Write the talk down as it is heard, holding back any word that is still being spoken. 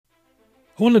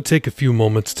I want to take a few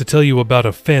moments to tell you about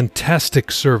a fantastic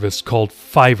service called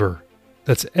Fiverr.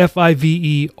 That's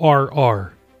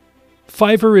Fiverr.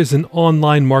 Fiverr is an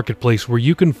online marketplace where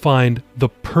you can find the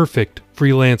perfect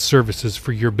freelance services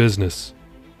for your business.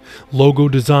 Logo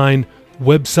design,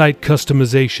 website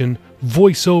customization,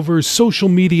 voiceovers, social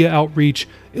media outreach,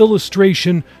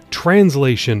 illustration,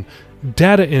 translation,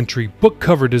 data entry, book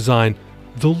cover design.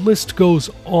 The list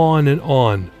goes on and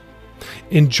on.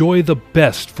 Enjoy the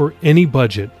best for any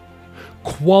budget.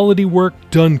 Quality work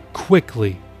done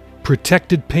quickly,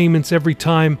 protected payments every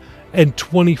time, and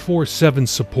 24/7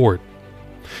 support.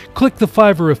 Click the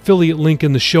Fiverr affiliate link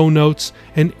in the show notes,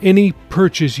 and any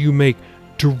purchase you make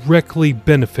directly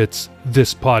benefits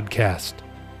this podcast.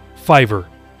 Fiverr.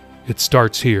 It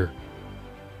starts here.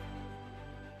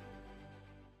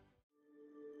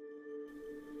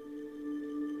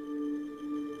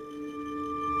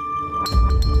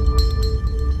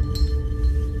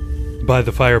 By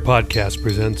the Fire Podcast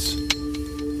presents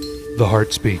The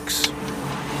Heart Speaks.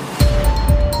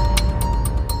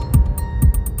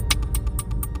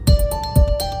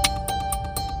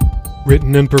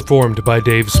 Written and performed by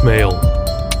Dave Smale.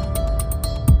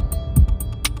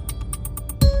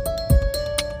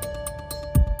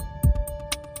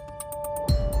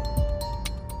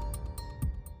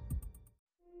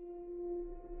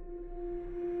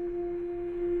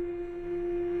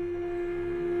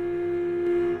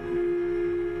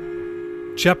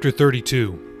 Chapter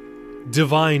 32.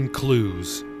 Divine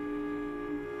Clues.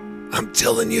 I'm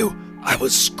telling you, I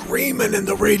was screaming in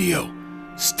the radio.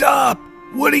 Stop!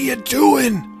 What are you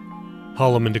doing?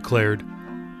 Holloman declared.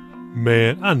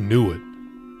 Man, I knew it,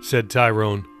 said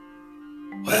Tyrone.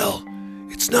 Well,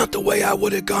 it's not the way I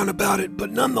would have gone about it, but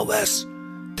nonetheless,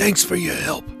 thanks for your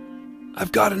help.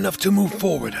 I've got enough to move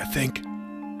forward, I think.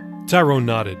 Tyrone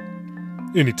nodded.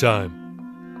 Anytime.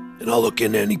 And I'll look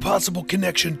into any possible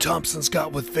connection Thompson's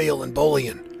got with Vale and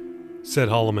Bolian, said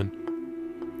Holloman.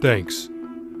 Thanks.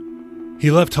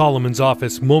 He left Holloman's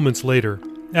office moments later,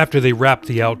 after they wrapped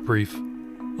the outbrief.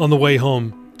 On the way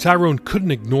home, Tyrone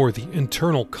couldn't ignore the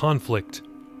internal conflict.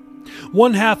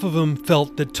 One half of him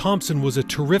felt that Thompson was a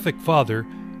terrific father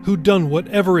who'd done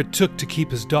whatever it took to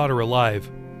keep his daughter alive.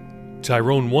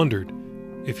 Tyrone wondered,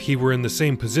 if he were in the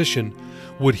same position,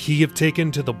 would he have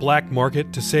taken to the black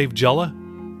market to save Jella?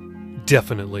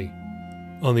 Definitely.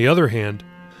 On the other hand,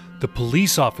 the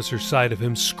police officer side of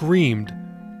him screamed,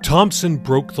 Thompson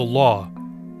broke the law.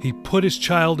 He put his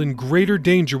child in greater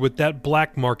danger with that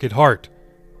black market heart.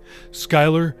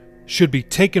 Skylar should be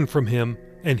taken from him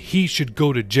and he should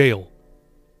go to jail.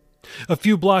 A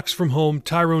few blocks from home,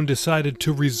 Tyrone decided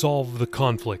to resolve the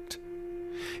conflict.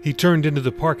 He turned into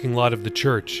the parking lot of the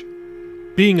church.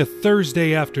 Being a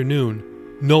Thursday afternoon,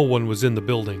 no one was in the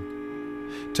building.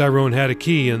 Tyrone had a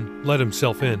key and let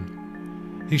himself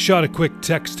in. He shot a quick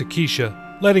text to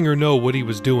Keisha, letting her know what he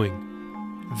was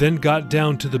doing, then got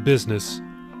down to the business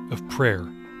of prayer.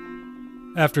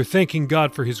 After thanking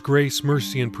God for his grace,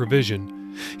 mercy, and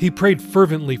provision, he prayed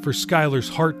fervently for Skylar's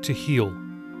heart to heal.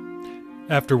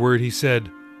 Afterward, he said,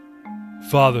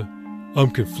 Father,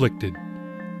 I'm conflicted.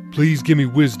 Please give me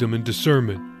wisdom and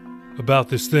discernment about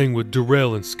this thing with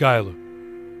Darrell and Skylar.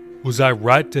 Was I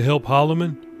right to help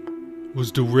Holloman?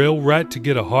 Was Darrell right to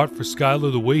get a heart for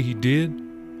Skylar the way he did?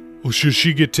 Or should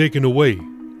she get taken away?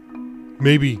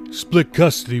 Maybe split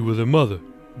custody with her mother.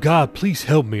 God, please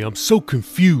help me. I'm so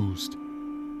confused.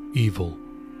 Evil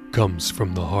comes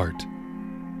from the heart.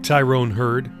 Tyrone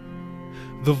heard.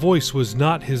 The voice was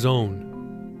not his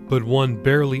own, but one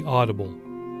barely audible.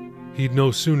 He'd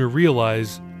no sooner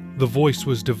realized the voice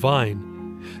was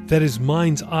divine, that his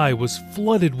mind's eye was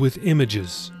flooded with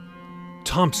images.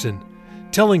 Thompson,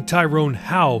 telling Tyrone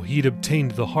how he'd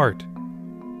obtained the heart.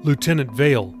 Lieutenant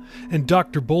Vale and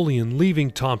Dr. Bolian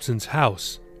leaving Thompson's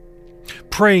house.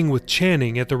 Praying with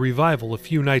Channing at the revival a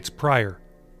few nights prior.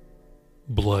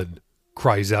 Blood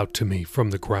cries out to me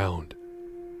from the ground,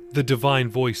 the divine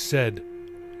voice said.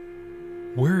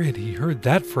 Where had he heard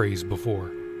that phrase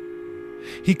before?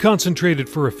 He concentrated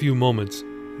for a few moments,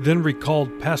 then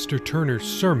recalled Pastor Turner's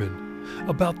sermon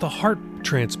about the heart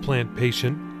transplant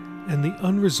patient and the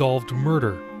unresolved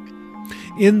murder.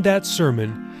 In that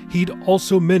sermon, he'd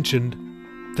also mentioned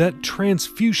that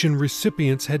transfusion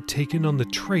recipients had taken on the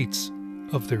traits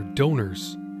of their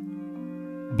donors.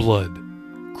 Blood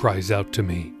cries out to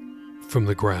me from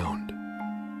the ground.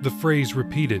 The phrase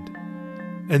repeated,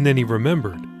 and then he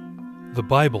remembered. The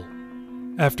Bible.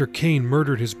 After Cain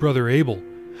murdered his brother Abel,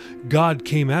 God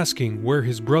came asking where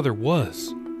his brother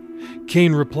was.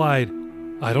 Cain replied,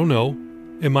 I don't know.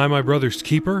 Am I my brother's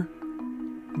keeper?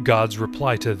 God's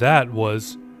reply to that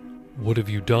was, What have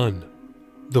you done?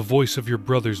 The voice of your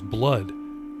brother's blood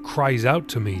cries out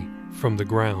to me from the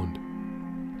ground."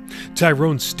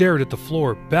 Tyrone stared at the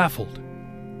floor, baffled.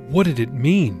 What did it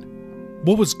mean?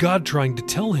 What was God trying to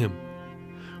tell him?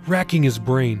 Racking his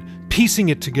brain, piecing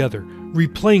it together,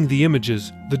 replaying the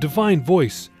images, the divine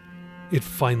voice, it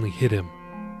finally hit him.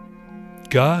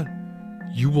 "God,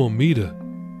 you want me to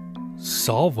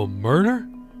solve a murder?"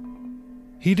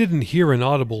 He didn't hear an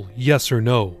audible yes or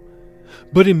no,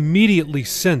 but immediately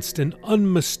sensed an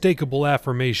unmistakable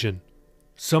affirmation.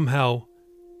 Somehow,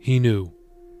 he knew.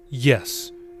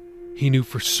 Yes, he knew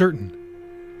for certain,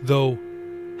 though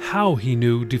how he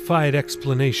knew defied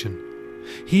explanation.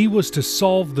 He was to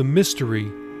solve the mystery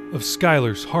of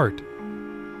Skylar's heart.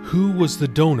 Who was the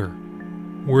donor?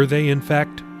 Were they in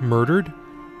fact murdered?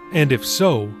 And if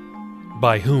so,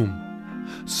 by whom?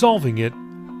 Solving it,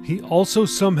 he also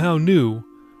somehow knew,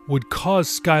 would cause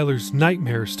Skylar's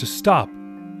nightmares to stop.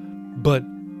 But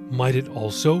might it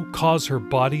also cause her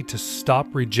body to stop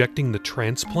rejecting the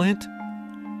transplant?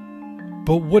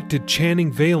 But what did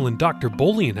Channing, Vale, and Dr.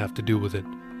 Bolian have to do with it?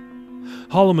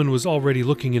 Holloman was already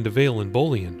looking into Vale and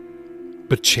Bolian.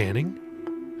 But Channing?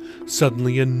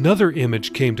 Suddenly another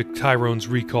image came to Tyrone's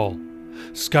recall.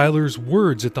 Skylar's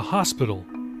words at the hospital.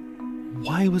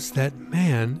 Why was that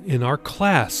man in our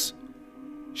class?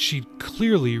 She'd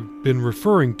clearly been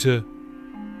referring to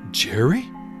Jerry?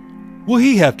 What'll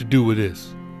he have to do with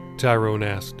this? Tyrone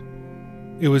asked.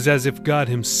 It was as if God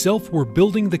himself were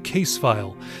building the case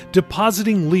file,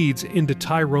 depositing leads into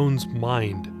Tyrone's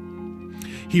mind.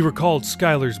 He recalled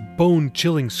Skylar's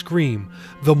bone-chilling scream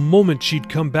the moment she'd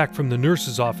come back from the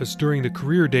nurse's office during the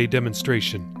career day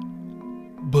demonstration.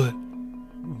 But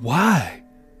why?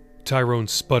 Tyrone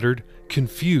sputtered,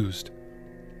 confused.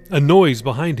 A noise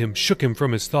behind him shook him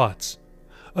from his thoughts.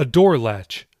 A door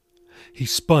latch. He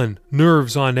spun,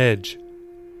 nerves on edge.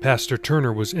 Pastor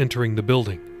Turner was entering the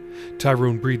building.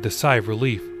 Tyrone breathed a sigh of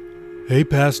relief. "Hey,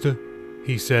 Pastor,"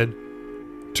 he said.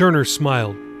 Turner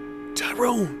smiled.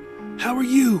 "Tyrone, how are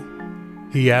you?"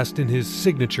 he asked in his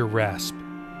signature rasp.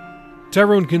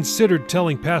 Tyrone considered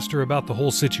telling Pastor about the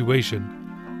whole situation,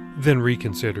 then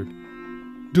reconsidered.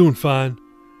 "Doing fine.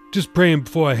 Just praying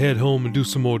before I head home and do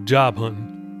some more job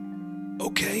hunting."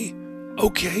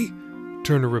 Okay,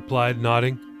 Turner replied,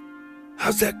 nodding.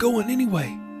 "How's that going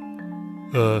anyway?"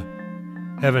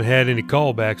 Haven't had any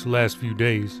callbacks the last few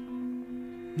days."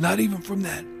 "Not even from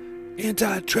that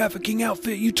anti-trafficking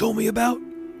outfit you told me about?"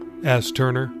 asked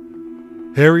Turner.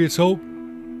 "Harriet's Hope?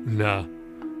 Nah,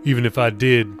 even if I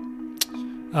did,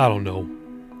 I don't know,"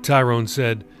 Tyrone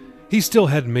said. He still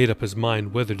hadn't made up his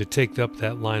mind whether to take up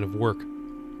that line of work.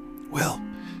 "Well,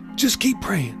 just keep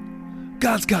praying.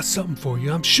 God's got something for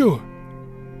you, I'm sure,"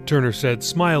 Turner said,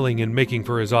 smiling and making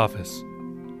for his office.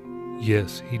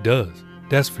 Yes, he does.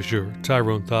 That's for sure,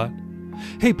 Tyrone thought.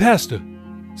 "Hey, Pastor,"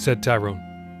 said Tyrone.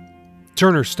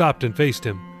 Turner stopped and faced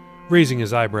him, raising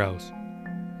his eyebrows.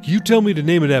 "Can you tell me the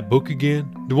name of that book again?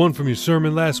 The one from your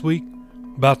sermon last week?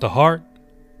 About the heart?"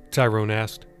 Tyrone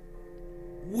asked.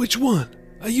 "Which one?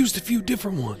 I used a few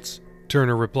different ones,"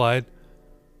 Turner replied.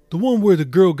 "The one where the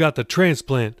girl got the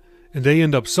transplant and they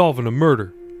end up solving a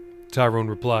murder," Tyrone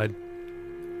replied.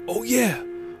 "Oh yeah,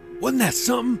 wasn't that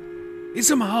something? It's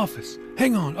in my office.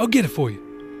 Hang on, I'll get it for you."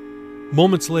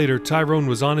 Moments later, Tyrone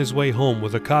was on his way home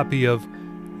with a copy of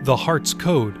The Heart's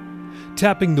Code,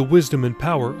 Tapping the Wisdom and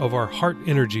Power of Our Heart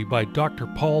Energy by Dr.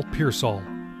 Paul Pearsall.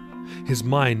 His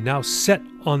mind now set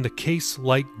on the case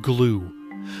like glue.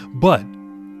 But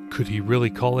could he really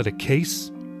call it a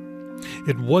case?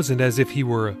 It wasn't as if he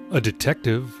were a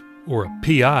detective or a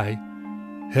PI.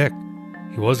 Heck,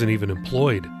 he wasn't even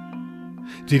employed.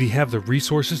 Did he have the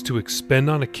resources to expend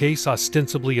on a case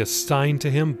ostensibly assigned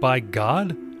to him by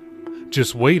God?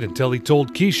 Just wait until he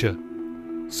told Keisha.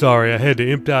 "Sorry, I had to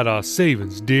empty out our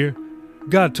savings, dear.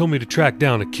 God told me to track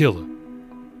down a killer."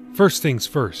 First things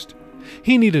first,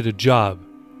 he needed a job.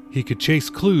 He could chase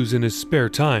clues in his spare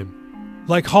time,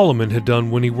 like Holloman had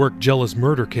done when he worked Jella's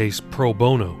murder case pro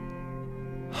bono.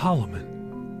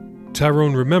 Holloman.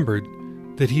 Tyrone remembered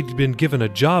that he'd been given a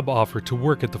job offer to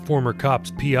work at the former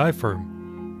cop's PI firm.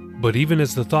 But even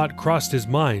as the thought crossed his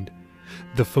mind,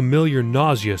 the familiar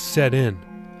nausea set in.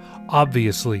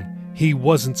 Obviously, he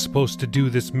wasn't supposed to do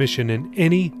this mission in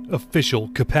any official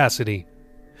capacity.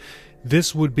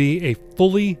 This would be a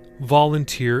fully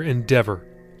volunteer endeavor,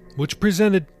 which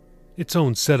presented its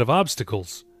own set of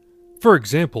obstacles. For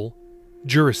example,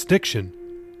 jurisdiction,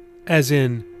 as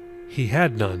in, he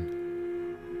had none.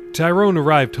 Tyrone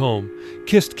arrived home,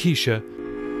 kissed Keisha,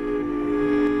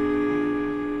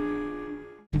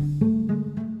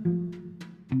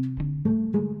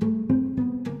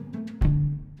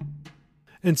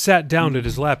 and sat down at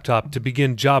his laptop to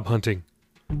begin job hunting.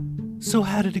 "So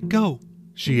how did it go?"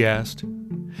 she asked.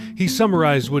 He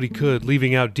summarized what he could,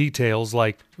 leaving out details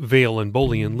like Vale and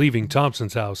Bullion leaving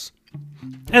Thompson's house,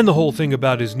 and the whole thing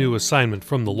about his new assignment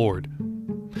from the Lord.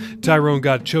 Tyrone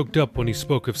got choked up when he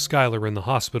spoke of Skylar in the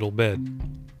hospital bed.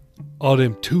 "All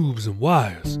them tubes and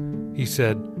wires," he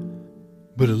said,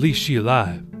 "but at least she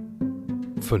alive.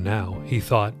 For now," he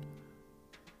thought.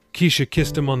 Keisha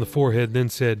kissed him on the forehead, then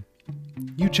said,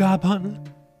 "You job hunting?"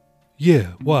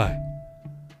 "Yeah, why?"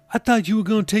 "I thought you were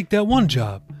going to take that one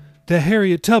job, that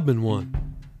Harriet Tubman one."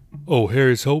 "Oh,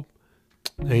 Harry's Hope?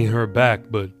 Ain't heard back,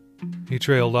 but..." He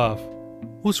trailed off.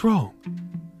 "What's wrong?"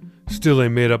 "Still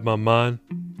ain't made up my mind.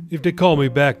 If they call me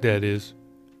back, that is.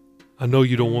 I know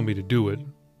you don't want me to do it.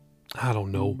 I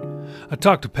don't know. I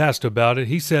talked to Pastor about it.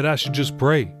 He said I should just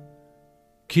pray."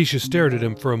 Keisha stared at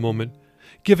him for a moment,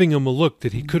 giving him a look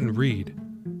that he couldn't read.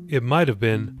 It might have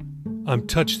been, "I'm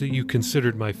touched that you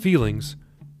considered my feelings,"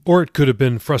 or it could have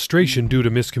been frustration due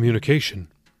to miscommunication.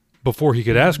 Before he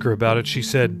could ask her about it, she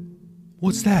said,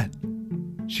 "What's that?"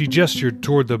 She gestured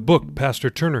toward the book Pastor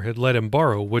Turner had let him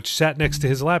borrow, which sat next to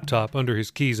his laptop under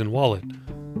his keys and wallet.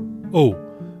 "Oh,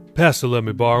 Pastor let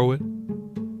me borrow it."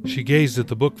 She gazed at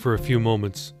the book for a few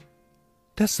moments.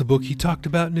 "That's the book he talked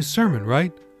about in his sermon,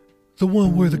 right? The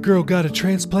one where the girl got a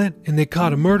transplant and they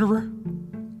caught a murderer?"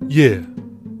 "Yeah,"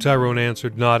 Tyrone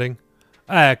answered, nodding.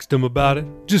 "I asked him about it.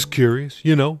 Just curious,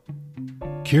 you know."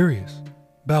 "Curious?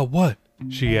 About what?"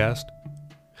 she asked.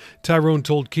 Tyrone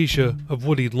told Keisha of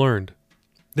what he'd learned.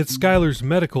 That Skylar's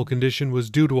medical condition was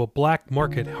due to a black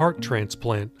market heart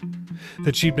transplant.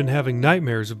 That she'd been having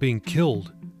nightmares of being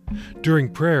killed. During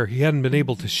prayer, he hadn't been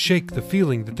able to shake the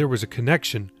feeling that there was a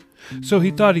connection, so he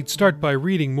thought he'd start by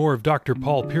reading more of Dr.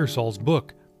 Paul Pearsall's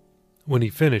book. When he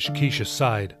finished, Keisha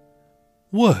sighed.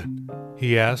 "What?"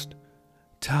 he asked.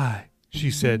 "Ty,"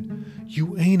 she said,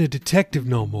 "you ain't a detective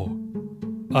no more."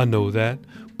 "I know that."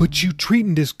 "But you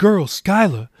treating this girl,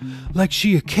 Skylar, like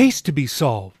she a case to be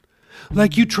solved.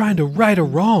 Like you trying to right a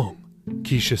wrong,"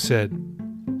 Keisha said.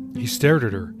 He stared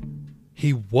at her.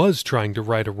 He was trying to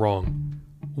right a wrong.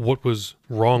 What was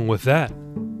wrong with that?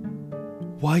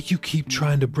 "Why you keep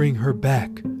trying to bring her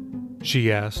back?"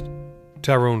 she asked.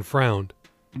 Tyrone frowned.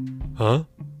 "Huh?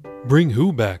 Bring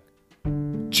who back?"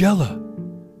 "Jella."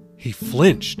 He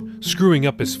flinched, screwing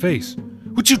up his face.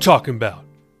 "What you talking about?"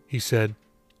 he said.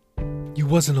 "You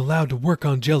wasn't allowed to work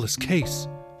on Jella's case,"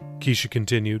 Keisha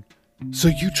continued. "So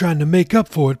you trying to make up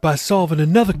for it by solving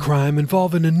another crime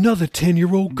involving another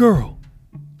 10-year-old girl."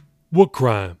 "What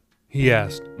crime?" he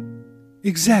asked.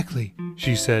 "Exactly,"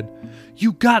 she said.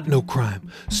 "You got no crime,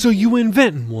 so you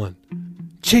inventing one.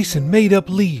 Chasing made-up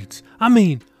leads. I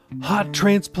mean, heart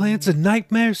transplants and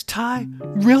nightmares, Ty?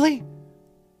 Really?"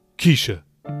 "Keisha,"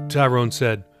 Tyrone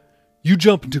said, "you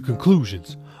jump into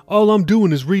conclusions. All I'm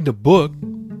doing is reading a book."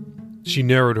 She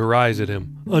narrowed her eyes at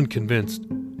him, unconvinced.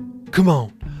 "Come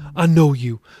on, I know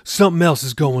you. Something else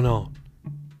is going on."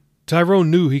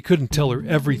 Tyrone knew he couldn't tell her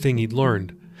everything he'd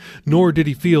learned, nor did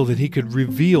he feel that he could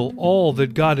reveal all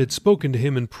that God had spoken to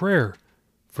him in prayer.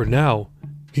 For now,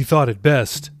 he thought it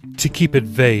best to keep it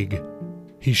vague.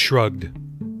 He shrugged.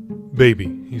 "Baby,"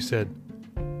 he said,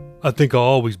 "I think I'll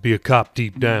always be a cop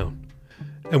deep down,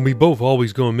 and we both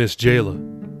always gonna miss Jayla.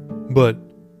 But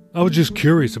I was just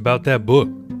curious about that book.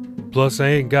 Plus, I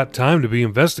ain't got time to be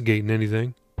investigating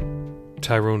anything."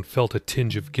 Tyrone felt a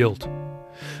tinge of guilt.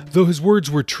 Though his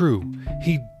words were true,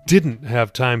 he didn't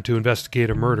have time to investigate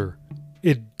a murder.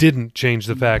 It didn't change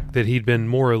the fact that he'd been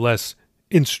more or less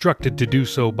instructed to do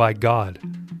so by God.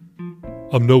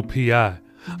 "I'm no PI.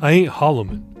 I ain't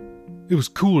Holloman. It was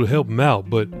cool to help him out,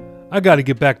 but I gotta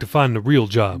get back to finding a real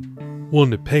job. One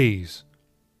that pays."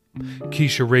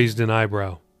 Keisha raised an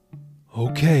eyebrow.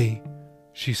 "Okay,"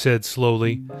 she said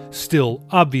slowly, still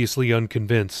obviously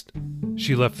unconvinced.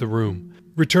 She left the room,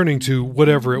 returning to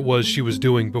whatever it was she was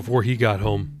doing before he got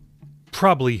home.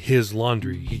 Probably his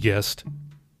laundry, he guessed.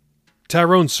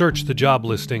 Tyrone searched the job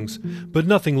listings, but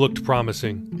nothing looked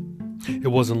promising. It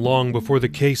wasn't long before the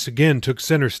case again took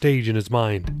center stage in his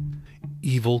mind.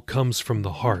 Evil comes from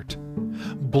the heart.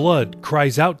 Blood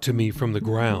cries out to me from the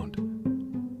ground.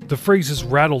 The phrases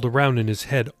rattled around in his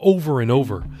head over and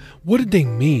over. What did they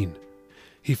mean?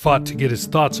 He fought to get his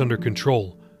thoughts under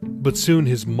control, but soon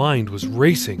his mind was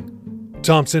racing.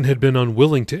 Thompson had been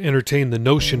unwilling to entertain the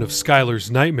notion of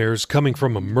Skylar's nightmares coming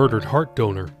from a murdered heart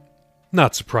donor.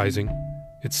 Not surprising.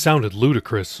 It sounded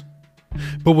ludicrous.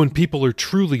 But when people are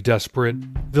truly desperate,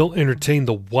 they'll entertain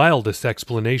the wildest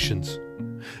explanations.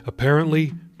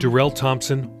 Apparently, Durrell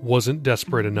Thompson wasn't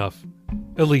desperate enough.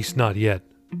 At least not yet.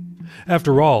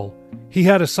 After all, he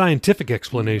had a scientific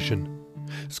explanation.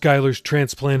 Skylar's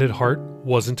transplanted heart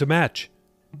wasn't a match.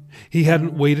 He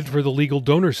hadn't waited for the legal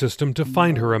donor system to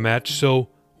find her a match, so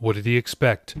what did he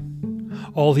expect?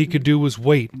 All he could do was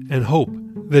wait and hope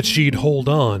that she'd hold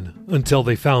on until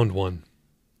they found one.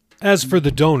 As for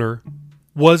the donor,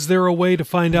 was there a way to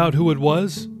find out who it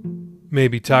was?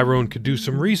 Maybe Tyrone could do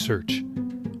some research.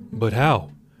 But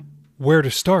how? Where to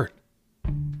start?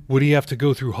 Would he have to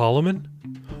go through Holloman?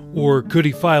 Or could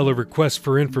he file a request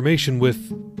for information with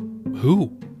who?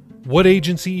 What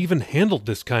agency even handled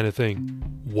this kind of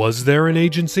thing? Was there an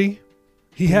agency?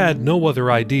 He had no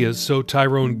other ideas, so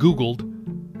Tyrone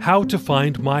Googled how to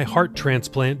find my heart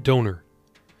transplant donor.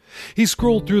 He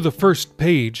scrolled through the first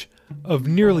page of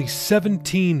nearly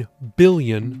 17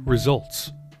 billion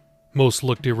results. Most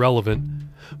looked irrelevant,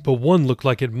 but one looked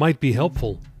like it might be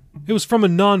helpful. It was from a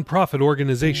non-profit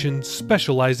organization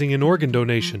specializing in organ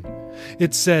donation.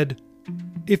 It said,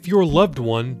 if your loved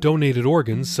one donated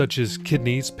organs such as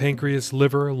kidneys, pancreas,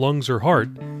 liver, lungs, or heart,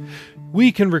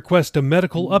 we can request a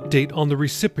medical update on the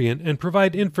recipient and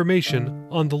provide information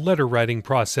on the letter writing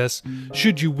process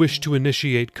should you wish to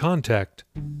initiate contact.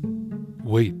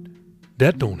 Wait,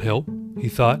 that don't help, he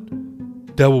thought.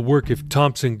 That would work if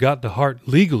Thompson got the heart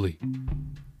legally.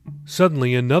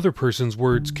 Suddenly, another person's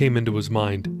words came into his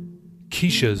mind.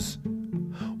 Keisha's.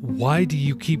 Why do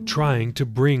you keep trying to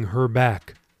bring her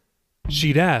back?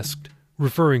 She'd asked,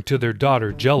 referring to their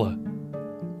daughter, Jella.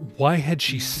 Why had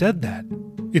she said that?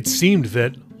 It seemed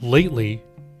that, lately,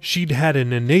 she'd had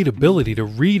an innate ability to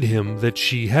read him that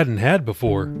she hadn't had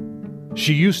before.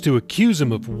 She used to accuse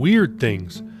him of weird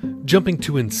things, jumping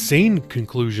to insane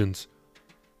conclusions.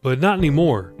 But not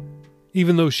anymore.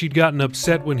 Even though she'd gotten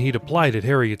upset when he'd applied at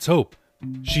Harriet's Hope,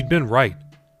 she'd been right.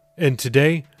 And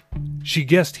today, she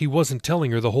guessed he wasn't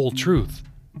telling her the whole truth.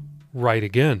 Right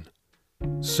again.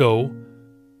 So,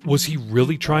 was he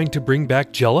really trying to bring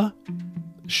back Jella?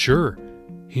 Sure,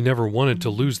 he never wanted to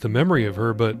lose the memory of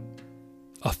her, but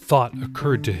a thought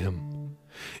occurred to him.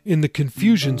 In the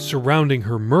confusion surrounding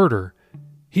her murder,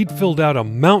 he'd filled out a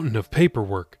mountain of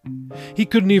paperwork. He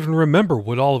couldn't even remember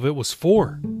what all of it was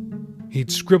for.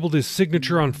 He'd scribbled his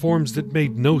signature on forms that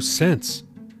made no sense.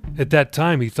 At that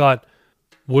time, he thought,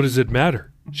 what does it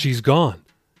matter? She's gone.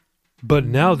 But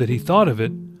now that he thought of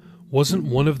it, wasn't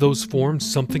one of those forms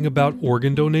something about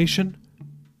organ donation?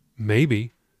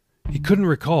 Maybe. He couldn't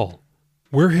recall.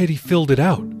 Where had he filled it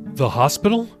out? The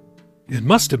hospital? It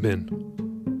must have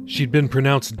been. She'd been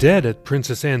pronounced dead at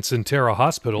Princess Anne Sentara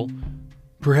Hospital.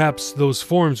 Perhaps those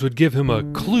forms would give him a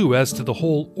clue as to the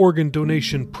whole organ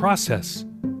donation process.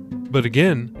 But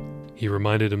again, he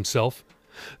reminded himself,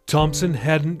 Thompson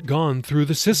hadn't gone through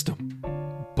the system.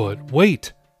 But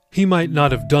wait, he might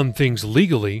not have done things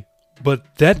legally,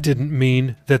 but that didn't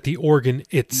mean that the organ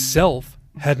itself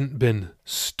hadn't been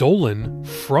stolen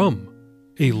from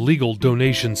a legal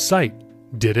donation site,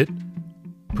 did it?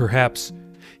 Perhaps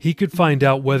he could find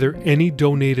out whether any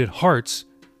donated hearts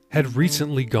had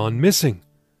recently gone missing.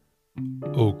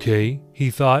 Okay,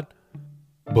 he thought,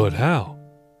 but how?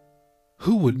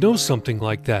 Who would know something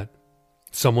like that?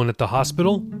 Someone at the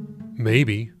hospital?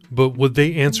 Maybe, but would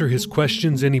they answer his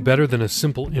questions any better than a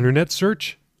simple internet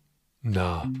search?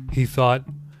 Nah, he thought,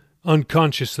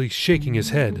 unconsciously shaking his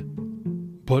head.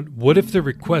 But what if the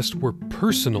request were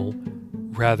personal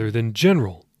rather than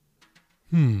general?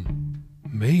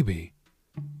 Maybe.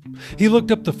 He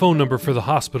looked up the phone number for the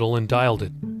hospital and dialed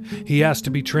it. He asked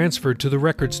to be transferred to the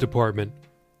records department.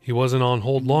 He wasn't on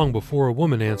hold long before a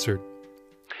woman answered.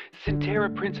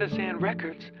 Sentara Princess Anne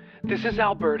Records. This is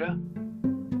Alberta.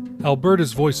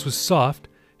 Alberta's voice was soft,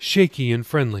 shaky, and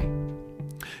friendly.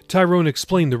 Tyrone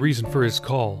explained the reason for his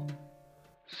call.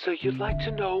 So you'd like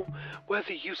to know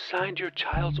whether you signed your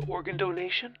child's organ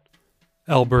donation?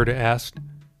 Alberta asked.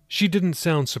 She didn't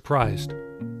sound surprised.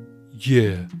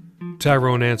 Yeah,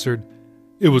 Tyrone answered.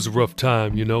 It was a rough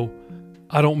time, you know.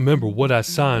 I don't remember what I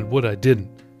signed, what I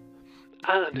didn't.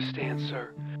 I understand,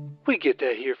 sir. We get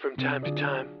that here from time to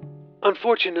time.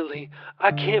 Unfortunately,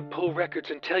 I can't pull records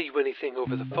and tell you anything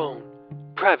over the phone.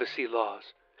 Privacy laws.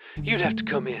 You'd have to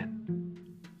come in.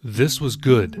 This was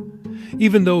good.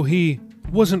 Even though he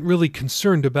wasn't really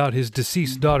concerned about his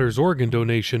deceased daughter's organ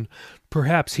donation,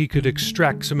 perhaps he could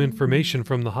extract some information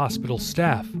from the hospital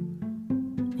staff.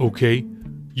 Okay,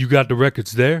 you got the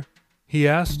records there? He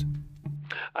asked.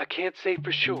 I can't say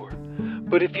for sure,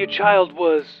 but if your child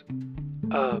was,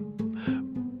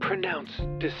 pronounced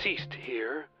deceased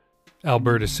here,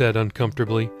 Alberta said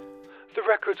uncomfortably, the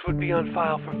records would be on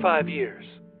file for 5 years.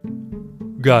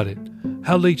 Got it.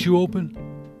 How late you open?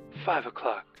 5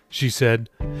 o'clock, she said.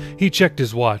 He checked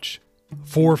his watch.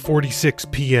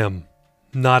 4:46 p.m.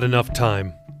 Not enough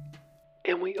time.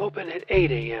 And we open at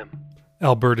 8 a.m.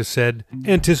 Alberta said,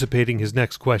 anticipating his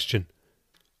next question.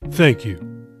 Thank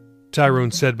you,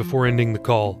 Tyrone said before ending the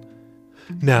call.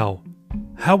 Now,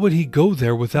 how would he go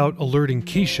there without alerting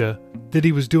Keisha that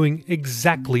he was doing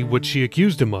exactly what she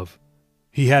accused him of?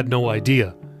 He had no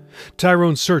idea.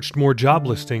 Tyrone searched more job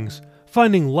listings,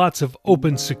 finding lots of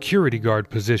open security guard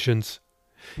positions.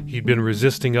 He'd been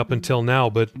resisting up until now,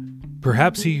 but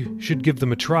perhaps he should give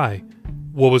them a try.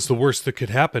 What was the worst that could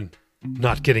happen?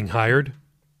 Not getting hired?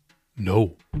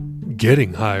 No,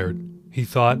 getting hired, he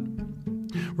thought.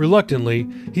 Reluctantly,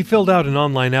 he filled out an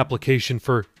online application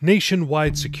for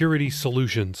Nationwide Security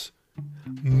Solutions.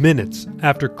 Minutes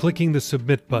after clicking the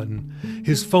submit button,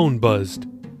 his phone buzzed.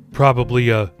 Probably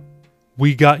a,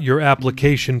 "We got your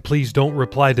application, please don't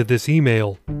reply to this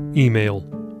email."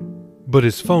 But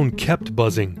his phone kept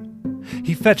buzzing.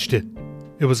 He fetched it.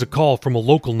 It was a call from a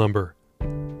local number.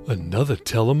 Another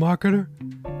telemarketer?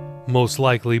 Most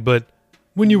likely, but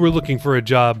when you were looking for a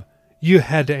job, you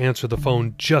had to answer the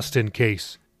phone just in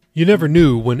case. You never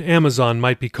knew when Amazon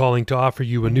might be calling to offer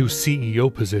you a new CEO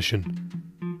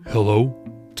position. Hello?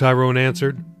 Tyrone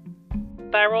answered.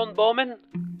 Tyrone Bowman?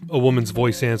 A woman's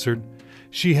voice answered.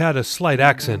 She had a slight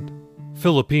accent.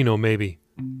 Filipino, maybe.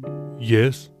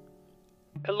 Yes?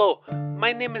 Hello,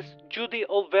 my name is Judy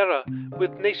Olvera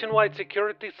with Nationwide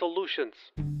Security Solutions.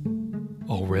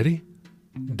 Already?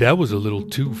 That was a little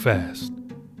too fast.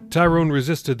 Tyrone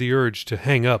resisted the urge to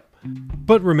hang up,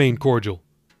 but remained cordial.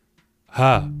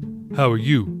 Hi, how are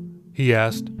you? He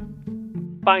asked.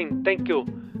 Fine, thank you.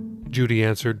 Judy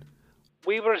answered.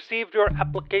 We've received your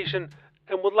application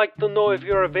and would like to know if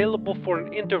you're available for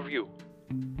an interview.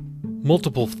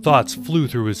 Multiple thoughts flew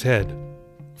through his head.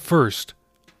 First,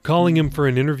 calling him for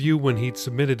an interview when he'd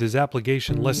submitted his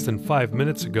application less than 5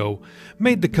 minutes ago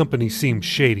made the company seem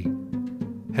shady.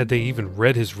 Had they even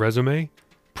read his resume?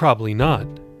 Probably not.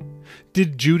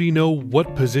 Did Judy know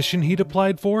what position he'd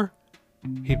applied for?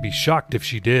 He'd be shocked if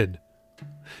she did.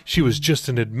 She was just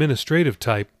an administrative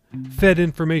type, fed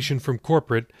information from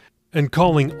corporate, and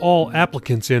calling all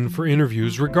applicants in for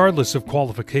interviews regardless of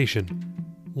qualification,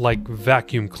 like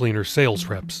vacuum cleaner sales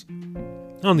reps.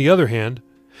 On the other hand,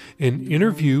 an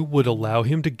interview would allow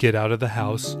him to get out of the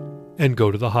house and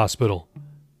go to the hospital.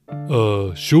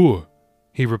 Sure,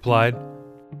 he replied.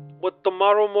 Would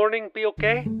tomorrow morning be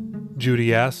okay?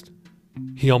 Judy asked.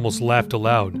 He almost laughed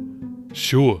aloud.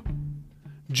 Sure.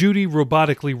 Judy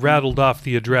robotically rattled off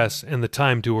the address and the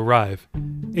time to arrive.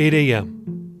 8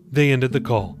 a.m. They ended the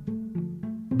call.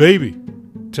 Baby,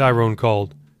 Tyrone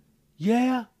called.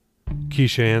 Yeah?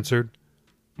 Keisha answered.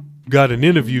 Got an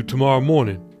interview tomorrow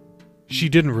morning. She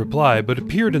didn't reply, but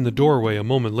appeared in the doorway a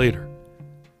moment later.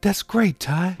 That's great,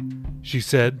 Ty, she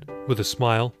said, with a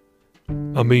smile.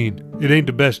 I mean, it ain't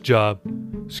the best job,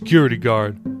 security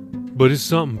guard, but it's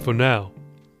something for now.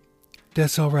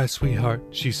 That's all right, sweetheart,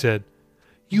 she said.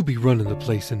 You be running the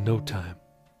place in no time.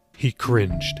 He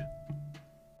cringed.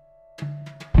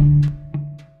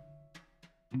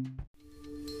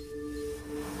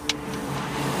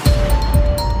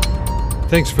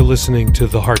 Thanks for listening to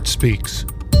The Heart Speaks.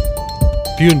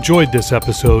 If you enjoyed this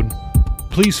episode,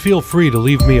 please feel free to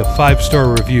leave me a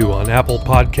 5-star review on Apple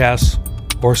Podcasts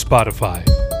or Spotify.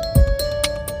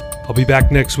 I'll be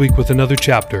back next week with another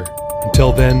chapter.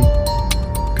 Until then,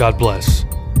 God bless,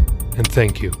 and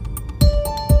thank you.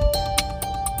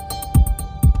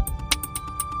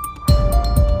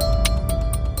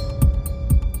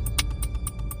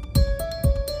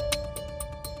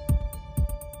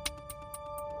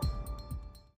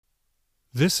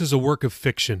 This is a work of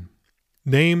fiction.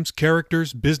 Names,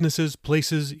 characters, businesses,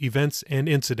 places, events, and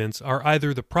incidents are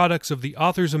either the products of the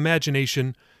author's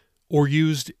imagination or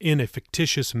used in a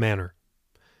fictitious manner.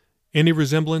 Any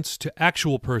resemblance to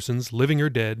actual persons, living or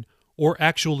dead, or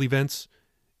actual events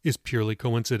is purely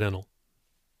coincidental.